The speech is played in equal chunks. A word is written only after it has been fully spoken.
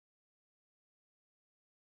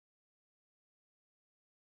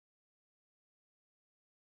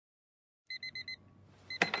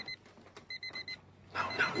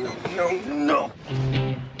no.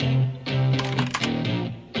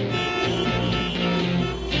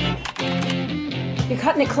 You're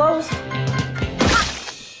cutting it close.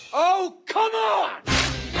 Oh, come on!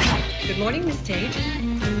 Good morning, Miss Tage.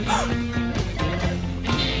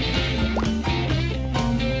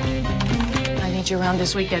 I need you around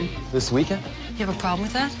this weekend. This weekend? You have a problem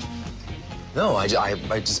with that? No, I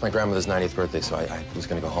just my grandmother's 90th birthday, so I was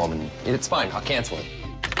gonna go home and it's fine. I'll cancel it.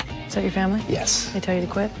 Is that your family? Yes. They tell you to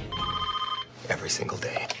quit? Every single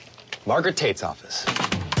day. Margaret Tate's office.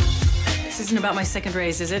 This isn't about my second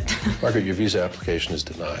raise, is it? Margaret, your visa application is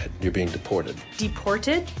denied. You're being deported.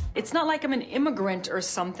 Deported? It's not like I'm an immigrant or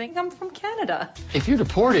something. I'm from Canada. If you're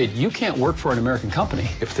deported, you can't work for an American company.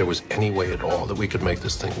 If there was any way at all that we could make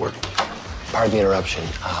this thing work. Pardon the interruption.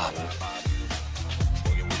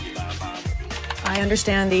 I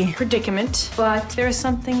understand the predicament, but there is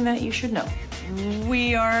something that you should know.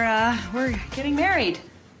 We're getting married.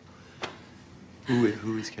 Who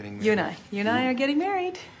is getting married? You and I are getting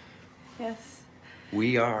married. Yes.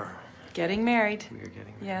 We are. Getting married. We are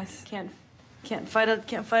getting married. Yes. Can't fight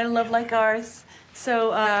a love like ours.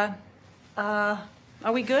 So, are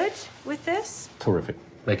we good with this? Terrific.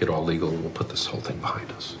 Make it all legal and we'll put this whole thing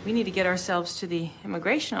behind us. We need to get ourselves to the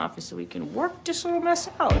immigration office so we can work to sort us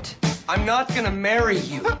out. I'm not gonna marry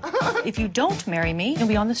you. If you don't marry me, you'll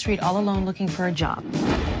be on the street all alone looking for a job.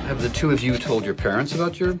 Have the two of you told your parents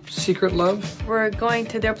about your secret love? We're going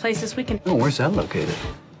to their place this weekend. Oh, where's that located?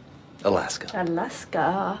 Alaska.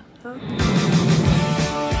 Alaska.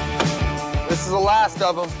 This is the last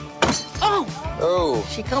of them. Oh! Oh.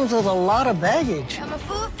 She comes with a lot of baggage.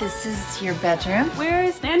 This is your bedroom. Where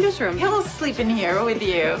is Sandra's room? He'll sleep in here with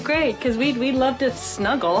you. Great, because we'd love to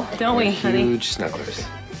snuggle, don't we, honey? Huge snugglers.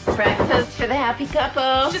 Breakfast for the happy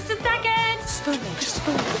couple. Just a second. Spoon.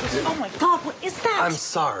 Oh my God, what is that? I'm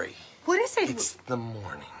sorry. What is it? It's the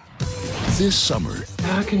morning. This summer,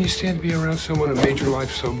 How can you stand to be around someone who made your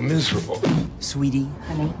life so miserable? Sweetie,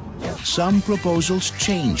 honey. some proposals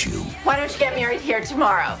change you. Why don't you get married here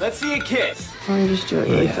tomorrow? Let's see a kiss. Why don't you just do it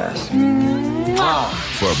really fast?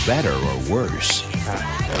 For better or worse.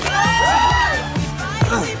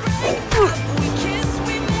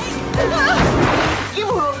 Give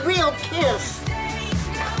her a real kiss.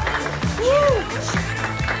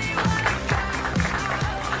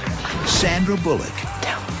 Sandra Bullock.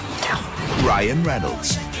 Ryan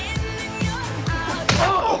Reynolds.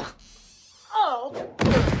 Oh!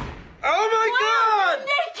 Oh my God!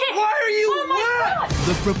 Naked! Why are you wet?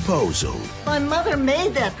 The proposal. My mother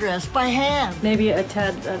made that dress by hand. Maybe a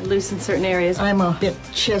tad loose in certain areas. I'm a bit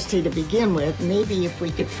chesty to begin with. Maybe if we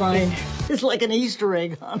could find... It's like an Easter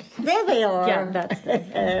egg hunt. There they are. Yeah, that's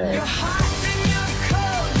it.